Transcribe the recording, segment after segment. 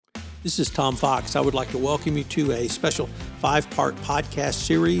This is Tom Fox. I would like to welcome you to a special 5-part podcast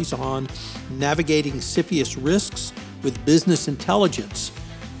series on navigating CFIUS risks with business intelligence,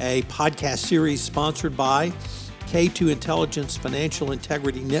 a podcast series sponsored by K2 Intelligence Financial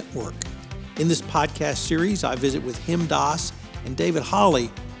Integrity Network. In this podcast series, I visit with Him Das and David Holly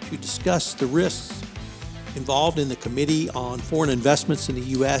to discuss the risks involved in the Committee on Foreign Investments in the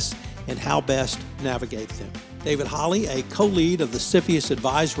U.S. and how best navigate them. David Holly, a co-lead of the CFIUS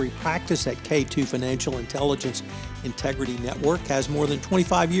advisory practice at K2 Financial Intelligence Integrity Network, has more than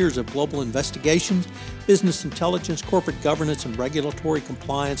 25 years of global investigations, business intelligence, corporate governance, and regulatory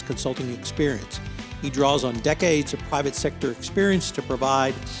compliance consulting experience. He draws on decades of private sector experience to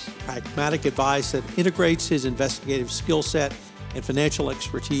provide pragmatic advice that integrates his investigative skill set and financial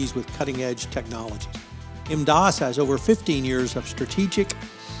expertise with cutting-edge technologies. Him Das has over 15 years of strategic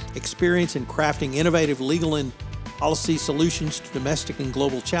experience in crafting innovative legal and policy solutions to domestic and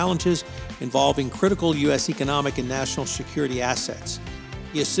global challenges involving critical U.S. economic and national security assets.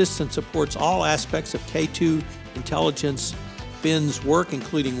 He assists and supports all aspects of K2 Intelligence FIN's work,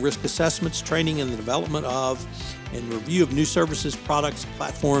 including risk assessments, training, and the development of and review of new services, products,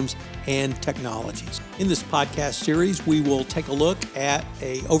 platforms, and technologies. In this podcast series, we will take a look at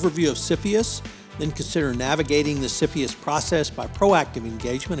an overview of CFIUS, then consider navigating the CFIUS process by proactive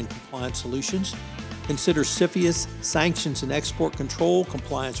engagement and compliance solutions, consider CFIUS sanctions and export control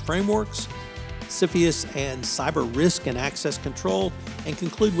compliance frameworks, CFIUS and cyber risk and access control, and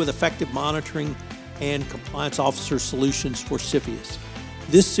conclude with effective monitoring and compliance officer solutions for CFIUS.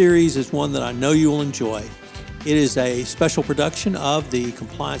 This series is one that I know you will enjoy. It is a special production of the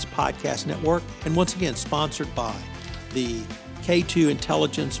Compliance Podcast Network, and once again sponsored by the K2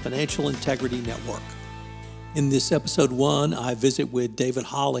 Intelligence Financial Integrity Network. In this episode 1, I visit with David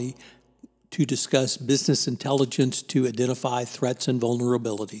Holly to discuss business intelligence to identify threats and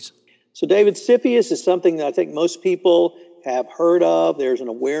vulnerabilities. So David, CFIUS is something that I think most people have heard of. There's an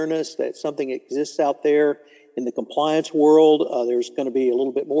awareness that something exists out there in the compliance world. There's going to be a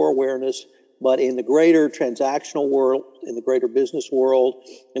little bit more awareness, but in the greater transactional world, in the greater business world,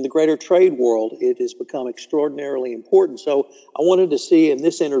 in the greater trade world, it has become extraordinarily important. So I wanted to see in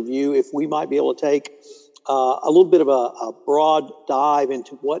this interview if we might be able to take a little bit of a broad dive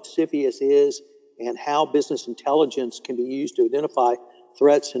into what CFIUS is and how business intelligence can be used to identify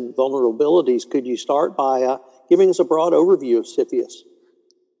threats and vulnerabilities. Could you start by giving us a broad overview of CFIUS?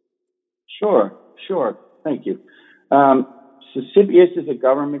 Sure. Thank you. So CFIUS is a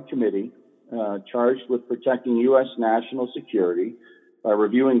government committee charged with protecting U.S. national security by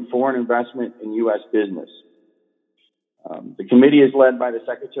reviewing foreign investment in U.S. business. The committee is led by the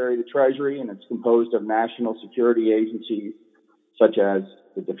Secretary of the Treasury, and it's composed of national security agencies such as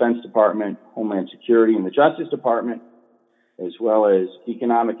the Defense Department, Homeland Security, and the Justice Department, as well as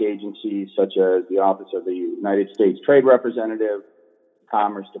economic agencies such as the Office of the United States Trade Representative,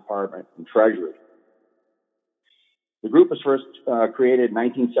 Commerce Department, and Treasury. The group was first created in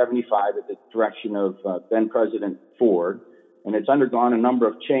 1975 at the direction of then President Ford, and it's undergone a number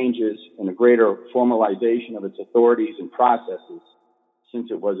of changes and a greater formalization of its authorities and processes since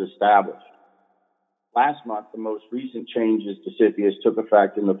it was established. Last month, the most recent changes to CFIUS took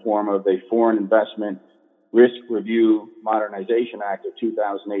effect in the form of a Foreign Investment Risk Review Modernization Act of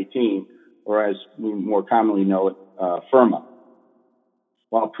 2018, or as we more commonly know it, FIRMA.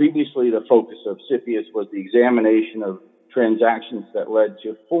 While previously the focus of CFIUS was the examination of transactions that led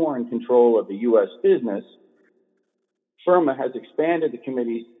to foreign control of the U.S. business, FIRMA has expanded the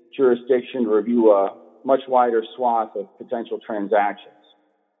committee's jurisdiction to review a much wider swath of potential transactions.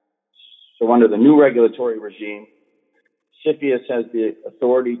 So under the new regulatory regime, CFIUS has the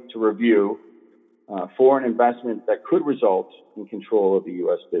authority to review foreign investment that could result in control of the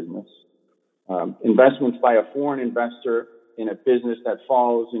U.S. business, investments by a foreign investor in a business that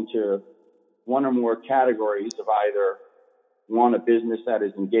falls into one or more categories of either one, a business that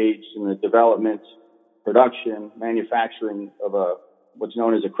is engaged in the development, production, manufacturing of what's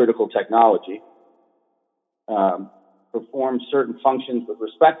known as a critical technology, performs certain functions with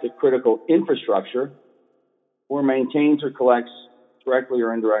respect to critical infrastructure, or maintains or collects directly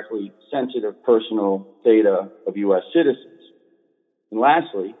or indirectly sensitive personal data of U.S. citizens. And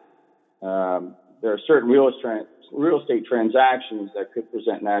lastly, there are certain real estate transactions that could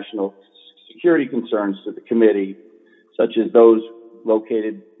present national security concerns to the committee, such as those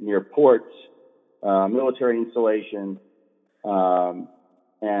located near ports, military installation,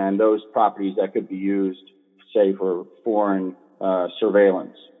 and those properties that could be used, say, for foreign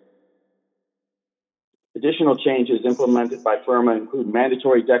surveillance. Additional changes implemented by FIRMA include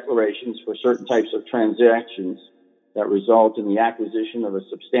mandatory declarations for certain types of transactions that result in the acquisition of a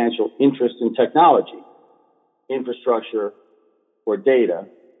substantial interest in technology, infrastructure, or data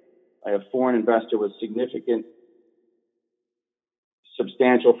by a foreign investor with significant,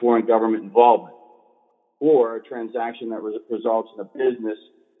 substantial foreign government involvement, or a transaction that results in a business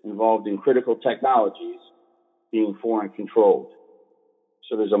involved in critical technologies being foreign controlled.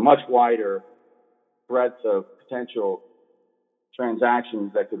 So there's a much wider breadth of potential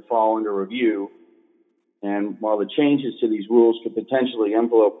transactions that could fall under review. And while the changes to these rules could potentially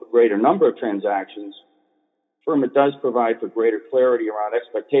envelope a greater number of transactions, FIRRMA does provide for greater clarity around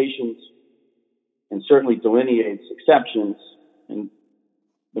expectations and certainly delineates exceptions. And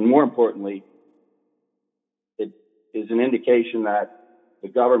more importantly, it is an indication that the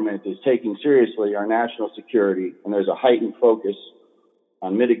government is taking seriously our national security, and there's a heightened focus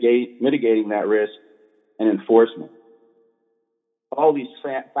on mitigating that risk and enforcement. All these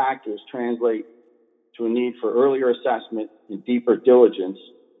factors translate to a need for earlier assessment and deeper diligence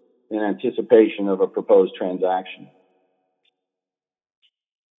in anticipation of a proposed transaction.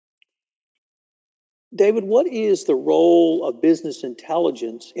 David, what is the role of business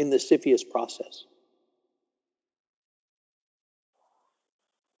intelligence in the CFIUS process?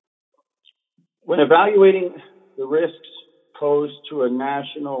 When evaluating the risks posed to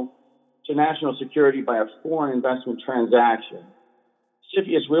national security by a foreign investment transaction,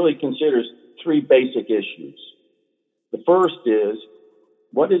 CFIUS really considers three basic issues. The first is,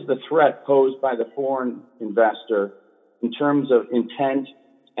 what is the threat posed by the foreign investor in terms of intent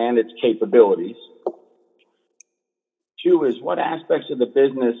and its capabilities? Two is, what aspects of the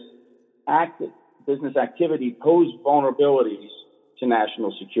business activity pose vulnerabilities to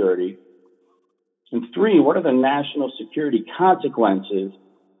national security? And three, what are the national security consequences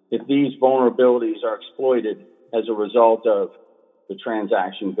if these vulnerabilities are exploited as a result of the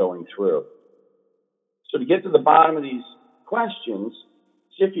transaction going through? So to get to the bottom of these questions,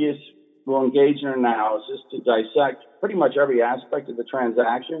 CFIUS will engage in an analysis to dissect pretty much every aspect of the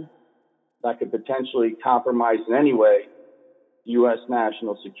transaction that could potentially compromise in any way U.S.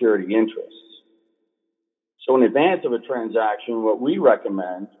 national security interests. So in advance of a transaction, what we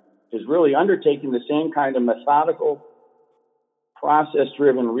recommend is really undertaking the same kind of methodical,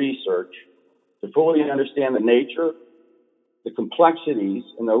 process-driven research to fully understand the nature, the complexities,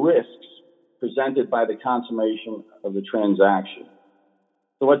 and the risks presented by the consummation of the transaction.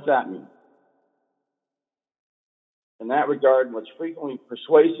 So what's that mean? In that regard, what's frequently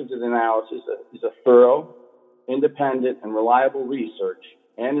persuasive to the analysis is a thorough, independent, and reliable research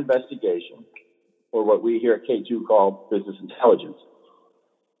and investigation, or what we here at K2 call business intelligence,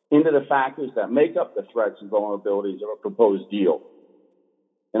 into the factors that make up the threats and vulnerabilities of a proposed deal.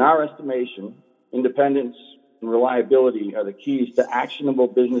 In our estimation, independence and reliability are the keys to actionable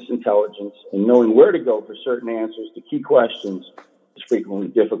business intelligence, and knowing where to go for certain answers to key questions is frequently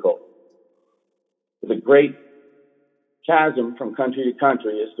difficult. There's a great chasm from country to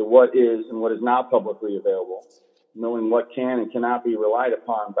country as to what is and what is not publicly available. Knowing what can and cannot be relied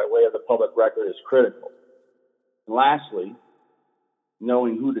upon by way of the public record is critical. And lastly,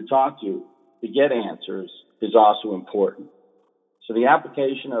 knowing who to talk to get answers is also important. So the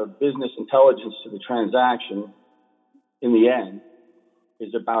application of business intelligence to the transaction, in the end,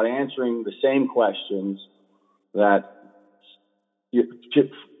 is about answering the same questions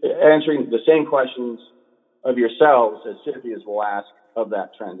of yourselves as CFIUS will ask of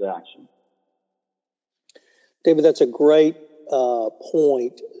that transaction. David, that's a great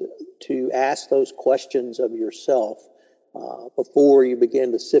point to ask those questions of yourself before you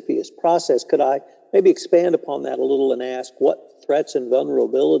begin the CFIUS process. Could I maybe expand upon that a little and ask what threats and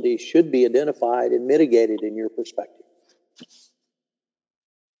vulnerabilities should be identified and mitigated in your perspective?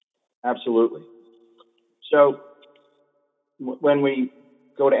 Absolutely. So when we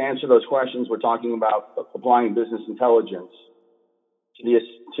go to answer those questions, we're talking about applying business intelligence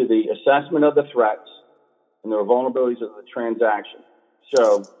to the assessment of the threats and the vulnerabilities of the transaction.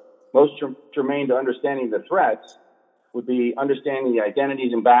 So most germane to understanding the threats would be understanding the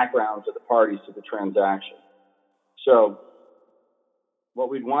identities and backgrounds of the parties to the transaction. So what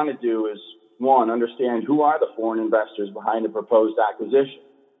we'd want to do is, one, understand who are the foreign investors behind the proposed acquisition.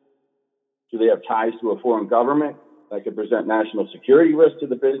 Do they have ties to a foreign government that could present national security risk to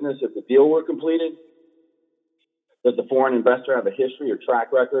the business if the deal were completed? Does the foreign investor have a history or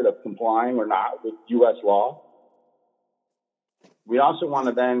track record of complying or not with U.S. law? We also want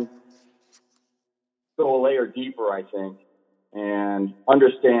to then go a layer deeper, I think, and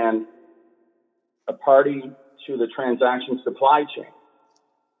understand a party to the transaction supply chain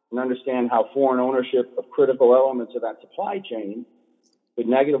and understand how foreign ownership of critical elements of that supply chain could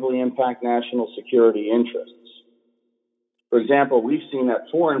negatively impact national security interests. For example, we've seen that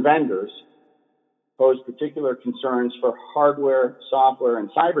foreign vendors pose particular concerns for hardware, software, and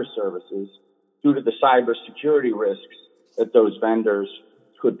cyber services due to the cybersecurity risks that those vendors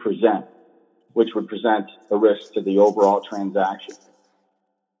could present, which would present a risk to the overall transaction.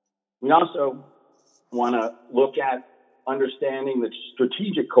 We also want to look at understanding the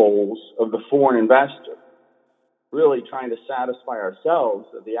strategic goals of the foreign investor, really trying to satisfy ourselves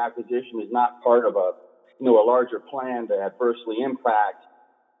that the acquisition is not part of a larger plan to adversely impact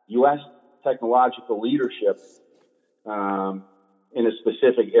U.S. technological leadership in a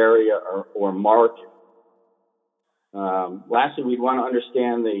specific area or market. Lastly, we'd want to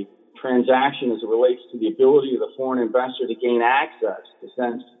understand the transaction as it relates to the ability of the foreign investor to gain access to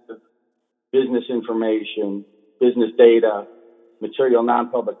sensitive business information, business data, material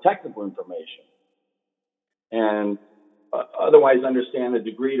non-public technical information, and otherwise understand the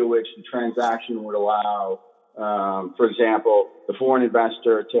degree to which the transaction would allow, for example, the foreign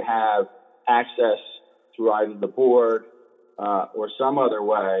investor to have access through either the board or some other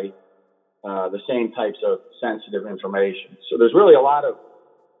way the same types of sensitive information. So there's really a lot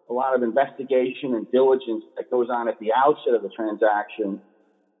of investigation and diligence that goes on at the outset of the transaction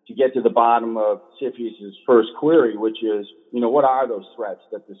to get to the bottom of CFIUS's first query, which is, what are those threats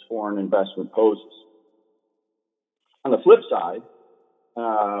that this foreign investment poses? On the flip side,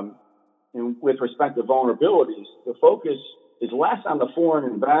 and with respect to vulnerabilities, the focus is less on the foreign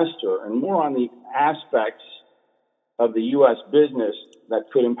investor and more on the aspects of the U.S. business that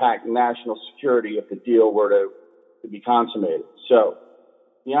could impact national security if the deal were to be consummated. So,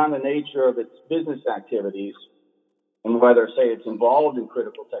 beyond the nature of its business activities and whether, say, it's involved in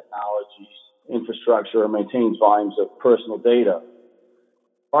critical technologies, infrastructure, or maintains volumes of personal data,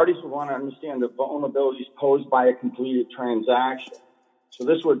 parties would want to understand the vulnerabilities posed by a completed transaction. So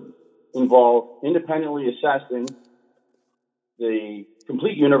this would involve independently assessing the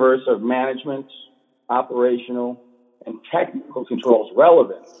complete universe of management, operational, and technical controls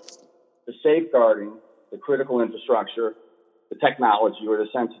relevant to safeguarding the critical infrastructure, the technology, or the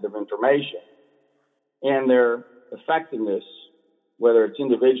sensitive information, and their effectiveness, whether it's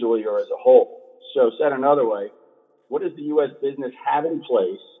individually or as a whole. So said another way, what does the U.S. business have in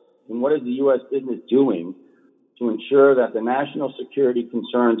place, and what is the U.S. business doing to ensure that the national security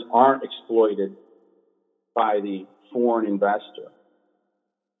concerns aren't exploited by the foreign investor?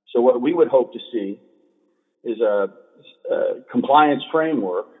 So what we would hope to see is a compliance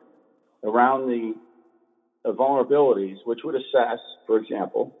framework around the vulnerabilities, which would assess, for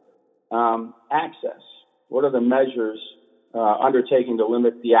example, access. What are the measures undertaken to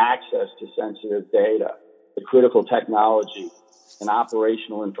limit the access to sensitive data, the critical technology, and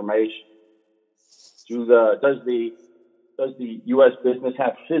operational information? Does the U.S. business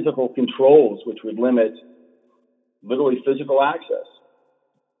have physical controls which would limit literally physical access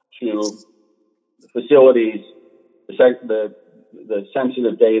to the facilities, the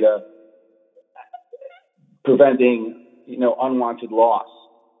sensitive data, preventing unwanted loss,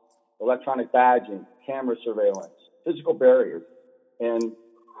 electronic badging, camera surveillance, physical barriers, and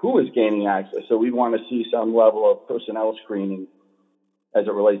who is gaining access? So we want to see some level of personnel screening as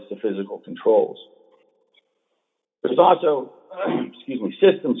it relates to physical controls. There's also,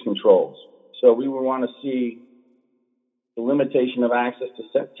 systems controls. So we would want to see the limitation of access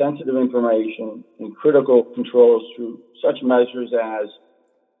to sensitive information and critical controls through such measures as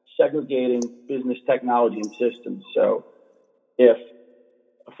segregating business technology and systems. So if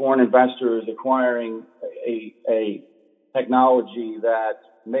a foreign investor is acquiring a technology that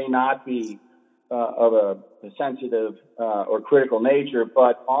may not be of a sensitive or critical nature,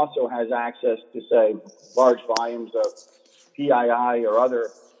 but also has access to, say, large volumes of PII or other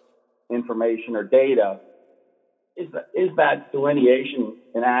information or data, is that delineation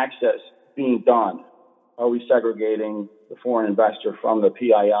and access being done? Are we segregating the foreign investor from the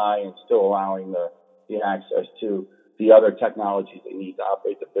PII and still allowing the access to the other technologies they need to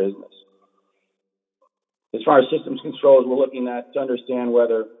operate the business? As far as systems controls, we're looking at to understand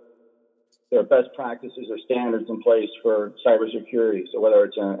whether there are best practices or standards in place for cybersecurity. So whether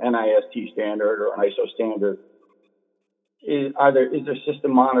it's an NIST standard or an ISO standard, is there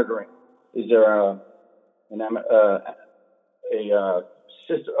system monitoring? Is there a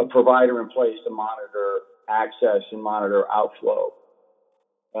provider in place to monitor access and monitor outflow?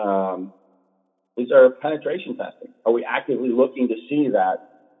 Is there penetration testing? Are we actively looking to see that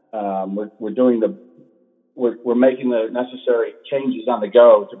we're making the necessary changes on the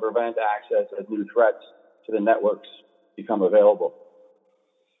go to prevent access as new threats to the networks become available?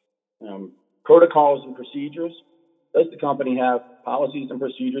 Protocols and procedures. Does the company have policies and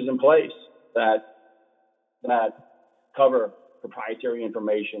procedures in place that cover proprietary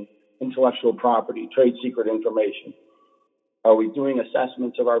information, intellectual property, trade secret information? Are we doing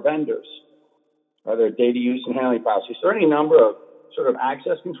assessments of our vendors? Are there data use and handling policies? Is there any number of sort of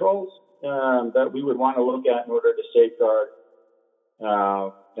access controls that we would want to look at in order to safeguard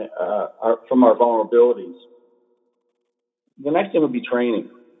from our vulnerabilities? The next thing would be training.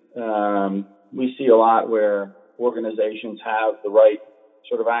 We see a lot where organizations have the right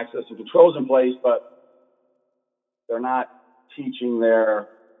sort of access and controls in place, but they're not teaching their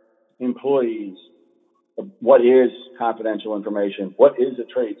employees what is confidential information, what is a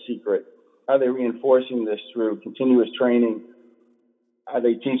trade secret. Are they reinforcing this through continuous training? Are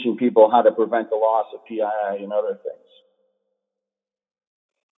they teaching people how to prevent the loss of PII and other things?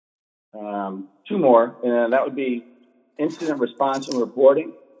 Two more, and that would be incident response and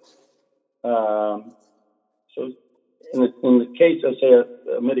reporting. So in the case of, say,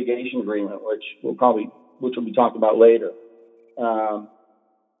 a mitigation agreement, which will be talked about later,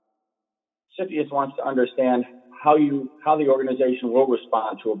 CFIUS wants to understand how the organization will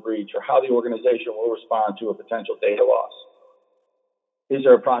respond to a breach, or how the organization will respond to a potential data loss. Is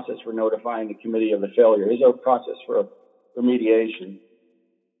there a process for notifying the committee of the failure? Is there a process for remediation?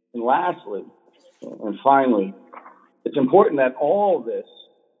 And lastly, and finally, it's important that all of this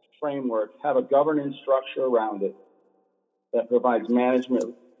framework have a governance structure around it that provides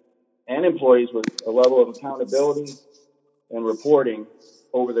management and employees with a level of accountability and reporting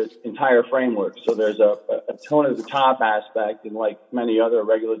over the entire framework. So there's a tone at the top aspect, and like many other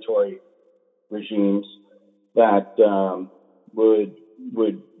regulatory regimes, that would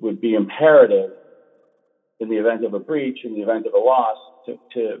be imperative in the event of a breach, in the event of a loss,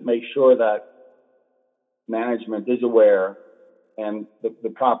 to make sure that management is aware and the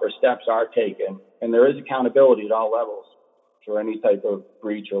proper steps are taken, and there is accountability at all levels for any type of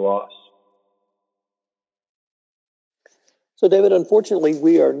breach or loss. So, David, unfortunately,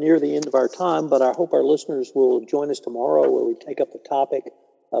 we are near the end of our time, but I hope our listeners will join us tomorrow, where we take up the topic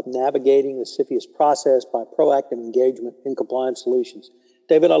of navigating the CFIUS process by proactive engagement in compliance solutions.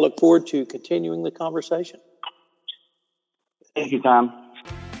 David, I look forward to continuing the conversation. Thank you, Tom.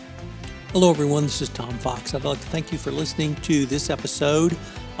 Hello, everyone. This is Tom Fox. I'd like to thank you for listening to this episode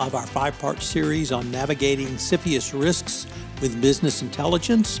of our 5-part series on navigating CFIUS risks with business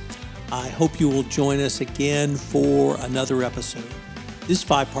intelligence. I hope you will join us again for another episode. This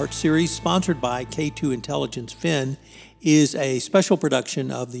 5-part series, sponsored by K2 Intelligence Fin, is a special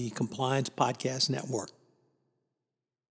production of the Compliance Podcast Network.